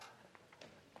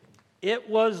It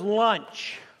was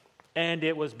lunch, and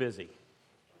it was busy.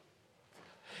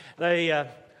 The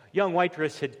young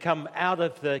waitress had come out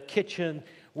of the kitchen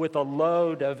with a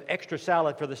load of extra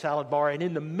salad for the salad bar, and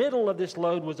in the middle of this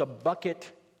load was a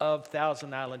bucket of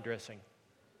Thousand Island dressing.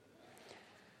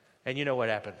 And you know what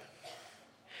happened?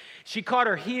 She caught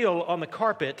her heel on the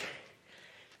carpet,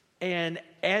 and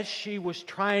as she was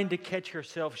trying to catch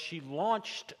herself, she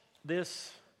launched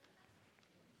this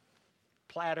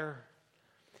platter.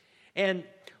 And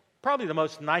probably the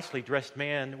most nicely dressed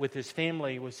man with his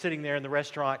family was sitting there in the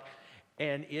restaurant,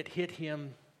 and it hit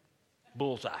him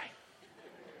bullseye.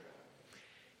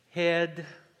 Head,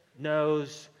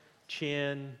 nose,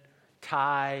 chin,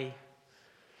 tie,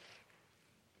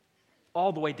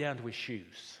 all the way down to his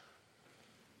shoes.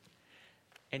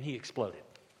 And he exploded.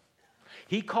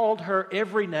 He called her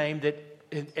every name that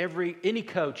any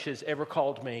coach has ever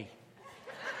called me.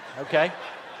 Okay?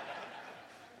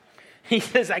 He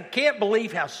says, I can't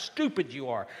believe how stupid you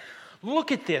are.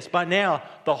 Look at this. By now,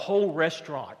 the whole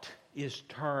restaurant is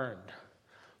turned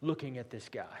looking at this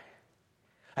guy.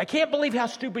 I can't believe how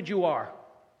stupid you are.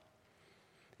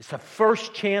 It's the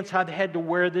first chance I've had to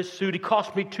wear this suit. It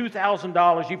cost me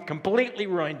 $2,000. You've completely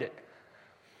ruined it.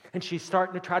 And she's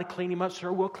starting to try to clean him up.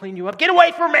 Sir, we'll clean you up. Get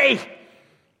away from me!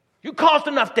 You caused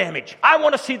enough damage. I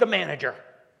want to see the manager.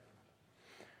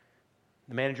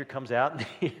 The manager comes out and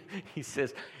he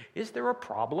says, is there a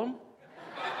problem?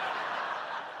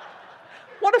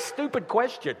 What a stupid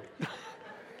question.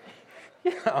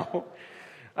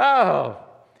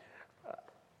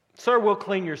 Sir, we'll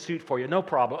clean your suit for you. No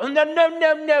problem. Oh, no.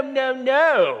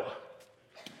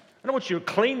 I don't want you to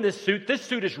clean this suit. This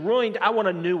suit is ruined. I want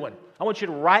a new one. I want you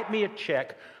to write me a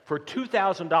check for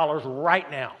 $2,000 right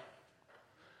now.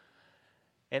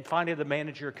 And finally, the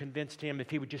manager convinced him if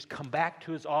he would just come back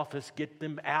to his office, get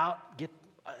them out,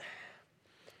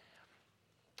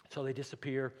 so they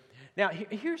disappear. Now,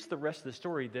 here's the rest of the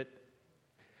story, that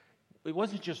it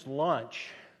wasn't just lunch.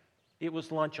 It was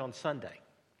lunch on Sunday.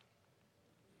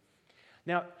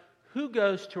 Now, who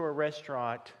goes to a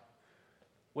restaurant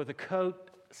with a coat,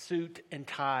 suit, and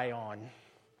tie on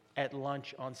at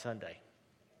lunch on Sunday?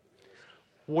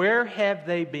 Where have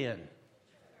they been?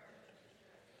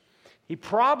 He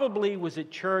probably was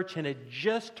at church and had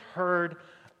just heard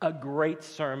a great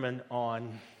sermon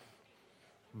on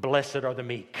Blessed are the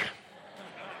meek.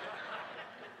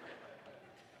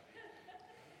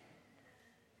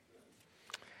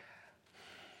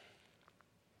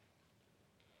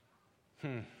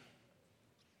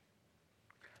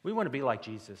 We want to be like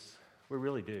Jesus. We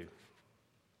really do.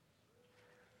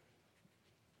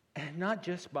 And not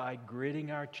just by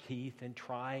gritting our teeth and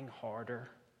trying harder.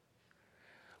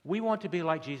 We want to be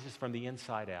like Jesus from the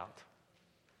inside out.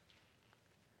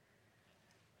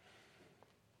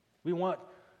 We want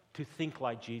to think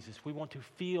like Jesus. We want to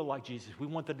feel like Jesus. We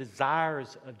want the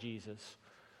desires of Jesus.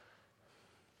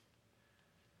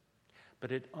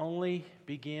 But it only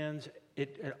begins,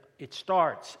 it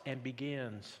starts and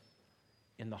begins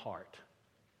in the heart.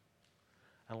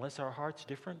 Unless our heart's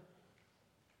different,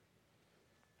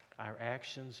 our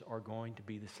actions are going to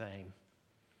be the same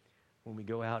when we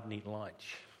go out and eat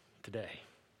lunch today.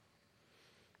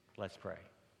 Let's pray.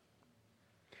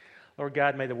 Lord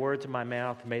God, may the words of my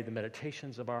mouth, may the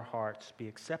meditations of our hearts be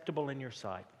acceptable in your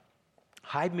sight.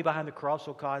 Hide me behind the cross,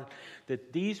 O God,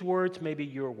 that these words may be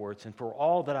your words. And for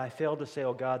all that I failed to say,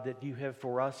 O God, that you have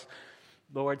for us,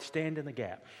 Lord, stand in the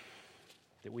gap,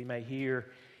 that we may hear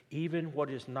even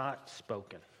what is not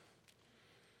spoken.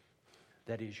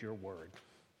 That is your word.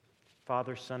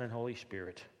 Father, Son, and Holy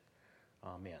Spirit.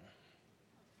 Amen.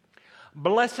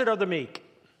 Blessed are the meek.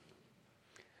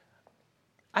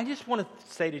 I just want to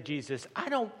say to Jesus, I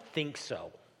don't think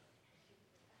so.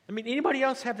 I mean, anybody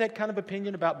else have that kind of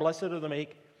opinion about blessed are the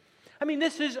meek? I mean,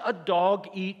 this is a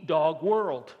dog-eat-dog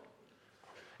world.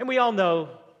 And we all know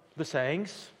the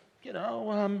sayings,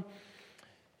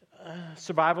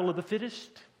 survival of the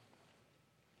fittest,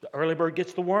 the early bird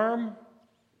gets the worm.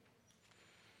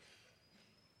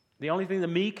 The only thing the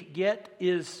meek get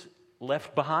is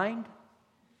left behind.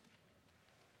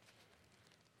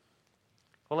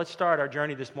 Well, let's start our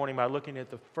journey this morning by looking at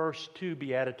the first two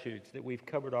Beatitudes that we've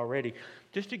covered already.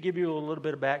 Just to give you a little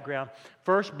bit of background.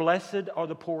 First, blessed are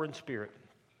the poor in spirit.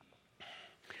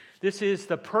 This is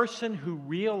the person who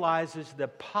realizes the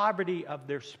poverty of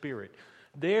their spirit,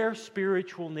 their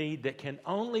spiritual need that can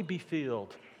only be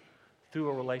filled through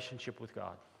a relationship with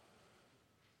God.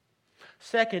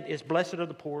 Second is blessed are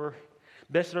the poor,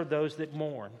 blessed are those that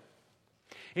mourn.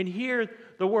 And here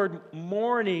the word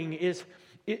mourning is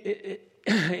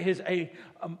a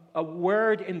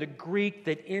word in the Greek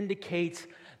that indicates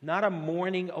not a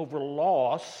mourning over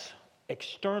loss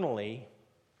externally,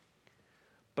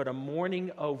 but a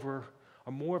mourning over,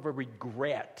 or more of a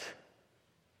regret.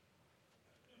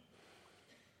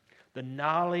 The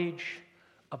knowledge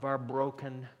of our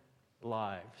broken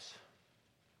lives,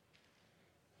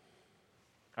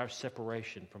 our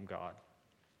separation from God.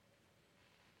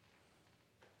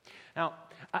 Now,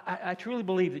 I truly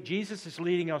believe that Jesus is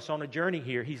leading us on a journey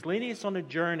here. He's leading us on a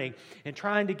journey and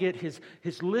trying to get his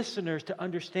listeners to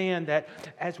understand that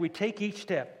as we take each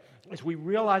step, as we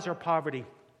realize our poverty,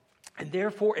 and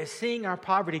therefore as seeing our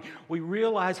poverty, we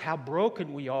realize how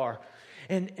broken we are.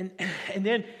 And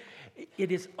then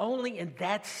it is only in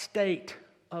that state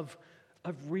of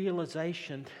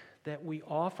realization that we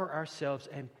offer ourselves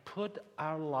and put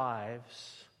our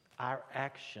lives, our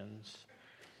actions,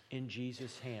 in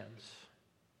Jesus' hands,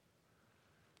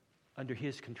 under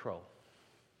his control.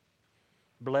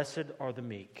 Blessed are the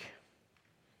meek.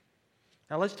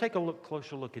 Now let's take a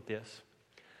closer look at this.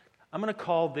 I'm going to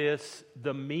call this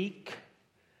the meekness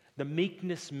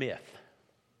myth.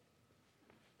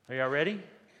 Are y'all ready?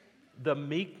 The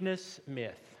meekness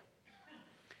myth.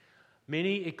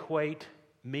 Many equate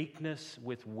meekness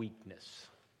with weakness.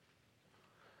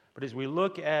 But as we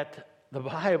look at the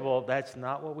Bible, that's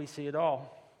not what we see at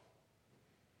all.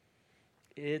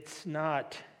 It's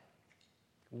not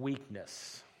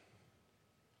weakness.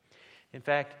 In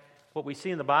fact, what we see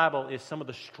in the Bible is some of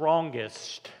the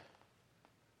strongest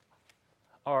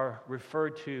are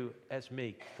referred to as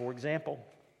meek. For example,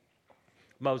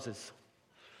 Moses.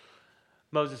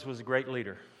 Moses was a great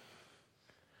leader.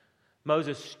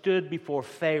 Moses stood before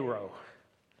Pharaoh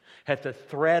at the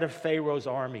threat of Pharaoh's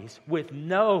armies with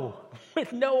no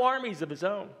armies of his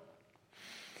own.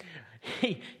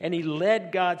 He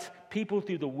led God's people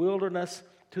through the wilderness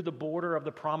to the border of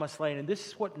the promised land. And this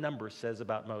is what Numbers says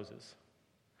about Moses.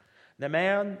 The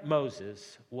man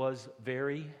Moses was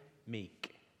very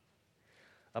meek,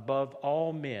 above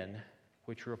all men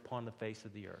which are upon the face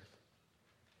of the earth.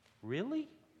 Really?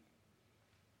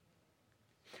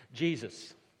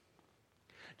 Jesus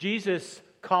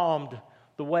calmed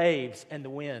the waves and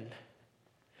the wind.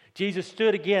 Jesus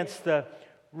stood against the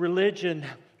religion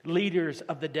leaders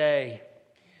of the day.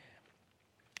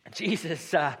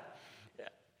 Jesus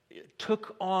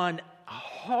took on a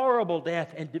horrible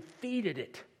death and defeated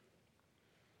it.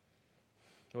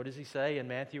 What does he say in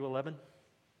Matthew 11?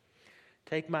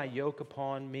 Take my yoke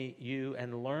upon you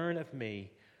and learn of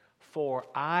me, for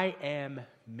I am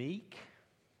meek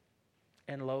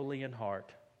and lowly in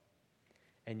heart,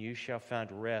 and you shall find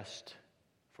rest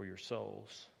for your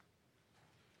souls.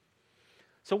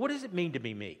 So what does it mean to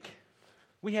be meek?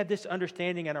 We have this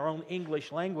understanding in our own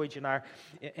English language in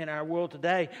our world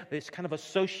today, this kind of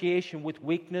association with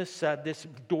weakness, this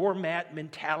doormat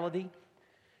mentality.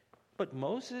 But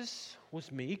Moses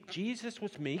was meek, Jesus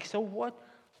was meek, so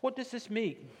what does this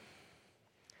mean?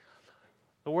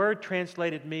 The word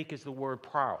translated meek is the word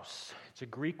praus. It's a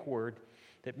Greek word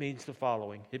that means the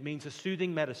following. It means a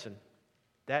soothing medicine,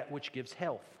 that which gives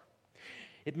health.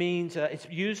 It means it's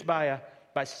used by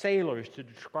sailors to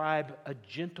describe a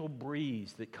gentle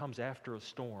breeze that comes after a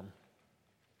storm.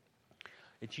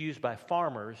 It's used by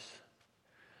farmers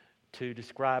to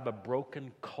describe a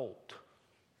broken colt.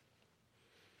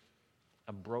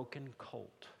 A broken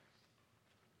colt.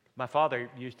 My father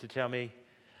used to tell me,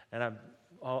 and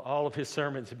all of his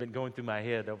sermons have been going through my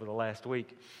head over the last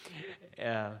week,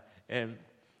 and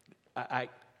I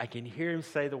can hear him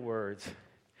say the words,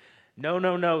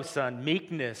 no, son,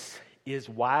 meekness is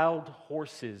wild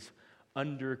horses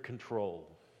under control.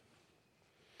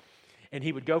 And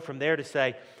he would go from there to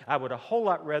say, I would a whole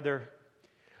lot rather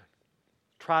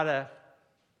try to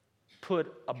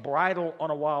put a bridle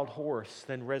on a wild horse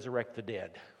than resurrect the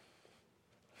dead.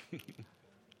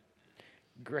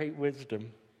 Great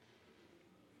wisdom.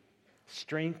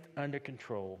 Strength under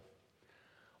control.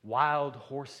 Wild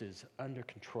horses under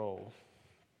control.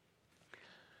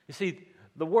 You see,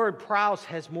 the word praus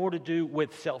has more to do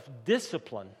with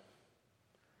self-discipline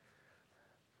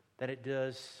than it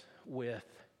does with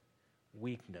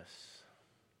weakness.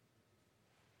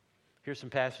 Here's some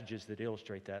passages that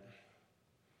illustrate that.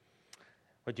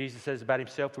 What Jesus says about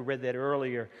himself, we read that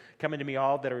earlier. Come unto me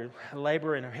all that are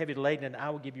labor and are heavy laden, and I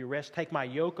will give you rest. Take my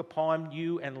yoke upon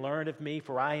you and learn of me,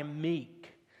 for I am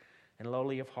meek and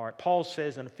lowly of heart. Paul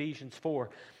says in Ephesians 4,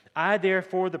 I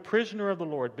therefore, the prisoner of the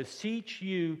Lord, beseech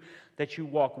you that you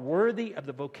walk worthy of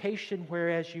the vocation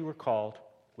whereas you were called,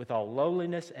 with all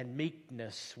lowliness and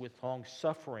meekness, with long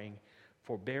suffering,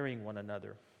 forbearing one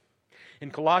another. In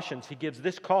Colossians, he gives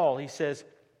this call. He says,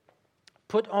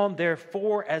 put on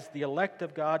therefore as the elect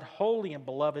of God, holy and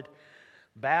beloved,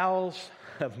 bowels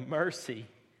of mercy,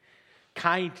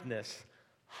 kindness,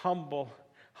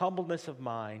 humbleness of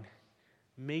mind,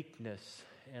 meekness,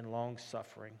 and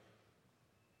long-suffering.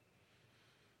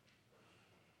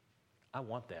 I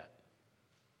want that.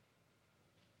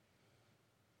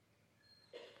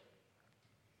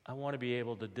 I want to be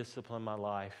able to discipline my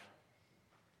life.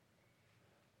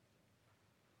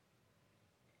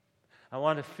 I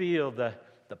want to feel the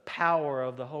power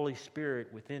of the Holy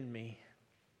Spirit within me.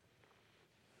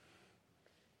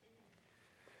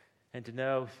 And to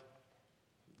know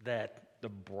that the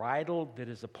bridle that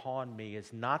is upon me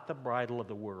is not the bridle of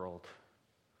the world.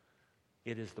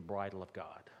 It is the bridle of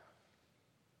God.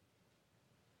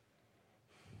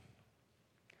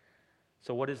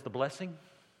 So what is the blessing?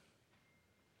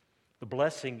 The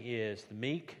blessing is the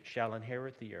meek shall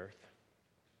inherit the earth.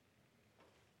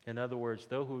 In other words,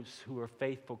 those who are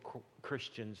faithful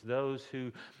Christians, those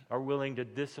who are willing to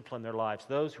discipline their lives,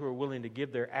 those who are willing to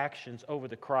give their actions over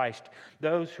to Christ,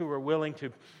 those who are willing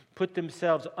to put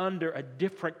themselves under a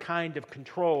different kind of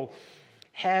control,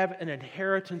 have an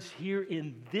inheritance here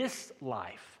in this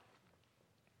life.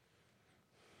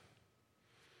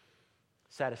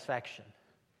 Satisfaction,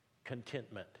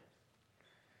 contentment.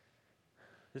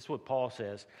 This is what Paul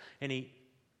says, and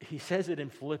he says it in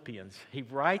Philippians. He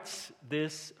writes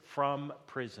this from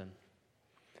prison.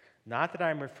 Not that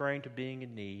I'm referring to being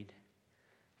in need,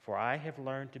 for I have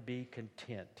learned to be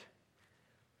content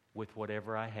with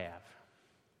whatever I have.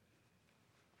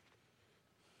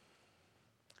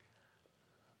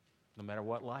 No matter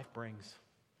what life brings,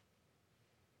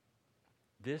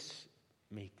 this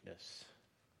meekness,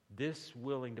 this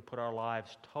willing to put our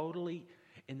lives totally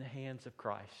in the hands of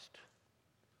Christ,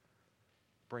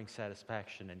 brings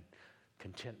satisfaction and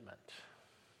contentment.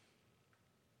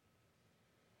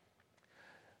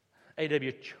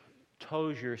 A.W.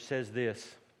 Tozier says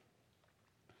this: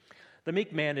 the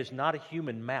meek man is not a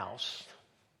human mouse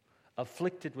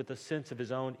afflicted with a sense of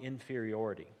his own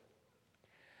inferiority.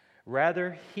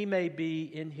 Rather, he may be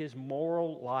in his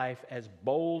moral life as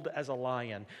bold as a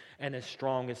lion and as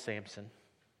strong as Samson.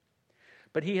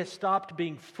 But he has stopped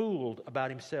being fooled about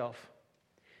himself.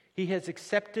 He has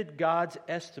accepted God's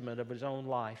estimate of his own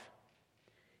life.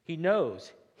 He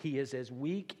knows he is as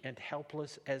weak and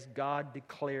helpless as God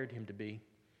declared him to be.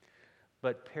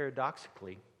 But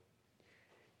paradoxically,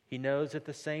 he knows at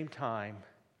the same time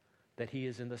that he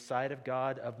is in the sight of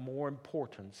God of more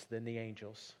importance than the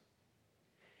angels.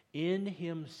 In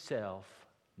himself,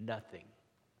 nothing.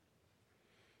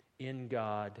 In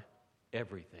God,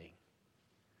 everything.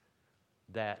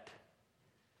 That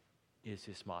is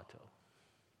his motto.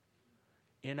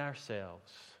 In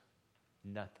ourselves,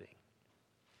 nothing.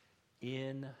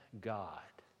 In God,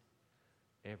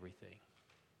 everything.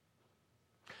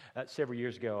 Several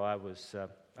years ago, I was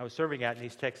serving out in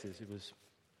East Texas. It was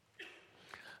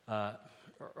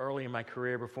early in my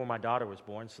career, before my daughter was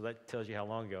born, so that tells you how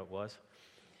long ago it was.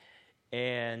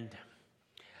 And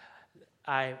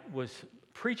I was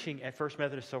preaching at First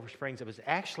Methodist Sulphur Springs. I was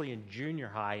actually in junior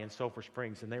high in Sulphur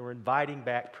Springs, and they were inviting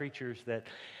back preachers that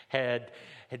had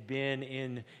been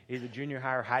in either junior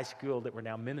high or high school that were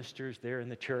now ministers there in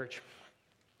the church.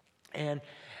 And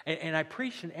I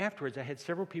preached, and afterwards I had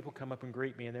several people come up and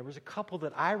greet me, and there was a couple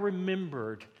that I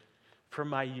remembered from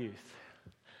my youth.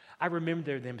 I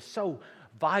remember them so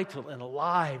vital and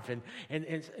alive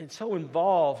and so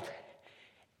involved.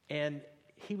 And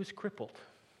he was crippled.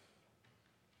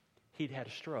 He'd had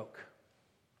a stroke.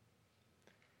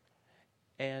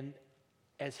 And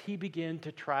as he began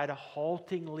to try to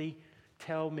haltingly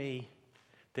tell me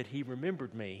that he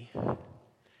remembered me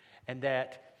and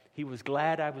that he was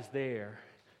glad I was there,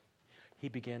 he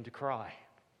began to cry.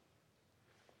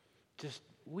 Just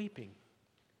weeping.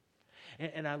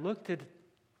 And I looked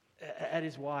at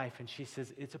his wife, and she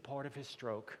says, it's a part of his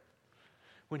stroke.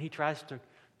 When he tries to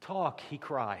talk, he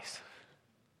cries.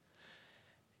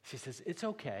 She says, it's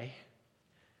okay.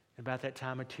 And about that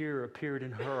time, a tear appeared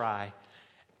in her eye.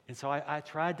 And so I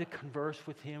tried to converse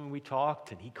with him, and we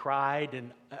talked, and he cried,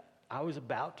 and I was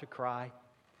about to cry.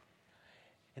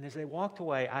 And as they walked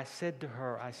away, I said to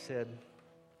her,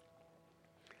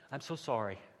 I'm so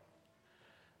sorry.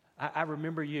 I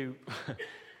remember you,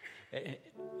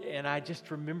 and I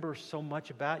just remember so much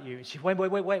about you. And she,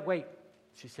 wait.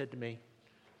 She said to me,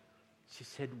 she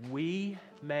said, we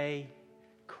may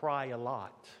cry a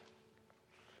lot,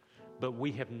 but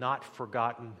we have not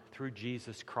forgotten through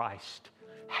Jesus Christ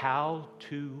how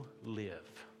to live.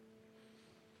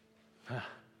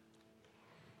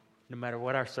 No matter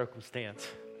what our circumstance.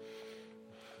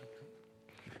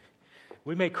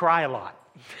 We may cry a lot.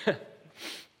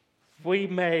 We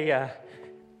may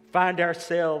find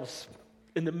ourselves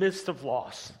in the midst of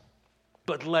loss,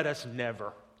 but let us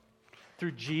never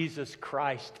through Jesus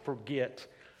Christ forget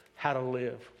how to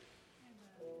live.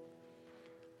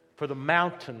 For the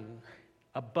mountain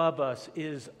above us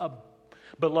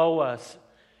below us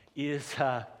is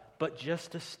but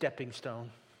just a stepping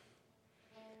stone.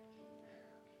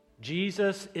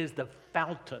 Jesus is the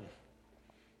fountain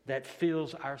that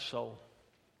fills our soul.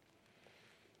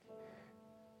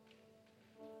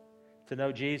 To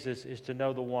know Jesus is to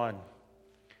know the one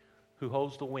who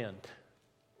holds the wind,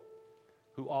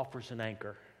 who offers an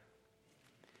anchor,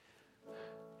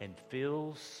 and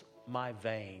fills my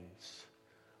veins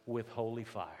with holy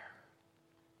fire.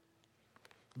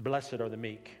 Blessed are the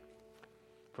meek,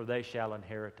 for they shall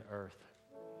inherit the earth.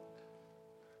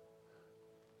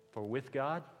 For with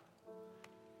God,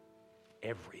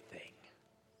 everything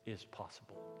is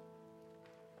possible.